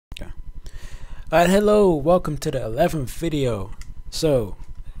Alright, hello, welcome to the 11th video. So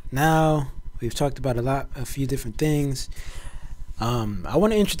now we've talked about a few different things. I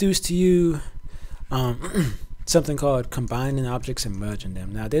want to introduce to you something called combining objects and merging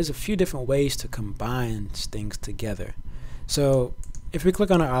them. Now there's a few different ways to combine things together. So if we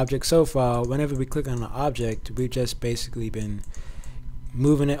click on an object, so far whenever we click on an object, we've just basically been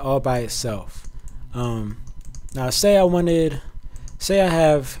moving it all by itself. Now say I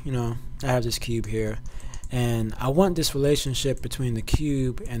have, I have this cube here, and I want this relationship between the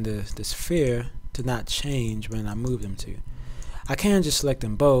cube and the sphere to not change when I move them to. I can just select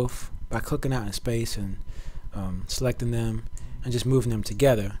them both by clicking out in space and selecting them and just moving them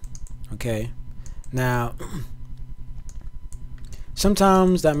together. Okay, now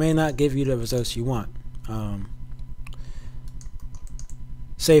sometimes that may not give you the results you want.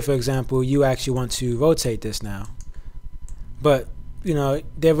 Say for example you actually want to rotate this now, but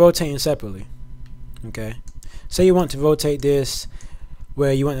they're rotating separately. Okay, say you want to rotate this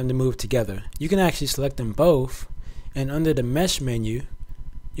where you want them to move together. You can actually select them both, and under the mesh menu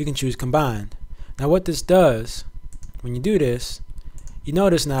you can choose combined. Now what this does, when you do this, you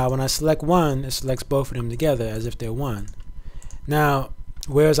notice now when I select one, it selects both of them together as if they're one. Now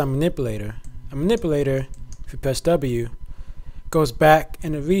whereas a manipulator, if you press W, goes back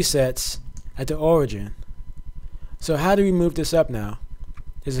and it resets at the origin. So how do we move this up now?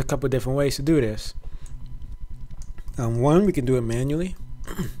 There's a couple different ways to do this. One, we can do it manually.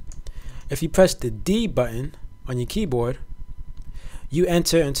 If you press the D button on your keyboard, you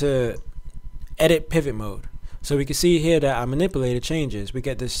enter into edit pivot mode. So we can see here that our manipulator changes. We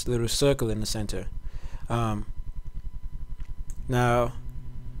get this little circle in the center. Now,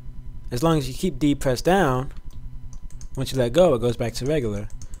 as long as you keep D pressed down, once you let go, it goes back to regular.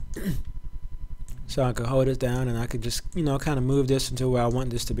 So I could hold it down and I could just, kind of move this into where I want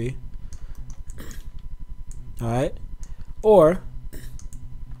this to be. Alright. Or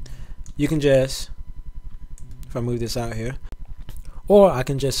you can just, if I move this out here, or I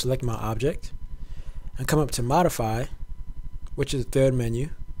can just select my object and come up to modify, which is the third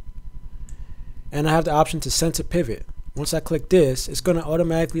menu, and I have the option to center pivot. Once I click this, it's going to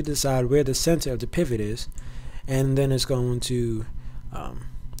automatically decide where the center of the pivot is, and then it's going to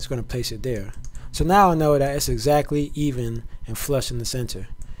place it there. So now I know that it's exactly even and flush in the center.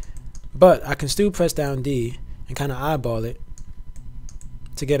 But I can still press down D and kind of eyeball it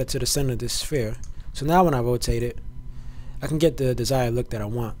to get it to the center of this sphere. So now when I rotate it, I can get the desired look that I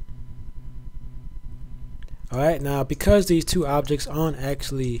want. Alright, now because these two objects aren't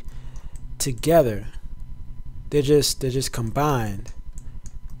actually together, they're just combined,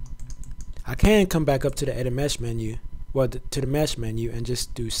 I can come back up to the edit mesh menu, to the mesh menu, and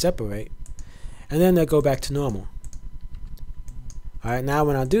just do separate, and then they'll go back to normal. Alright, now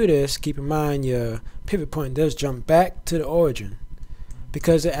when I do this, keep in mind your pivot point does jump back to the origin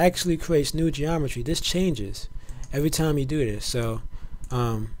because it actually creates new geometry. This changes every time you do this. So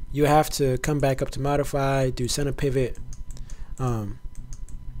you have to come back up to modify, do center pivot, and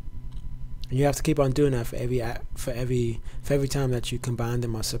you have to keep on doing that for every time that you combine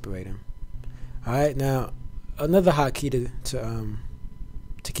them or separate them. Alright, now another hotkey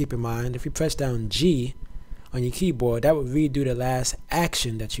to keep in mind, if you press down G on your keyboard, that would redo the last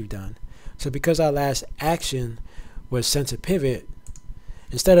action that you've done. So because our last action was center pivot,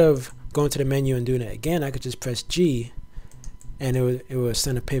 instead of going to the menu and doing it again, I could just press G and it would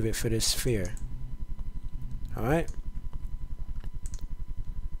center pivot for this sphere. Alright.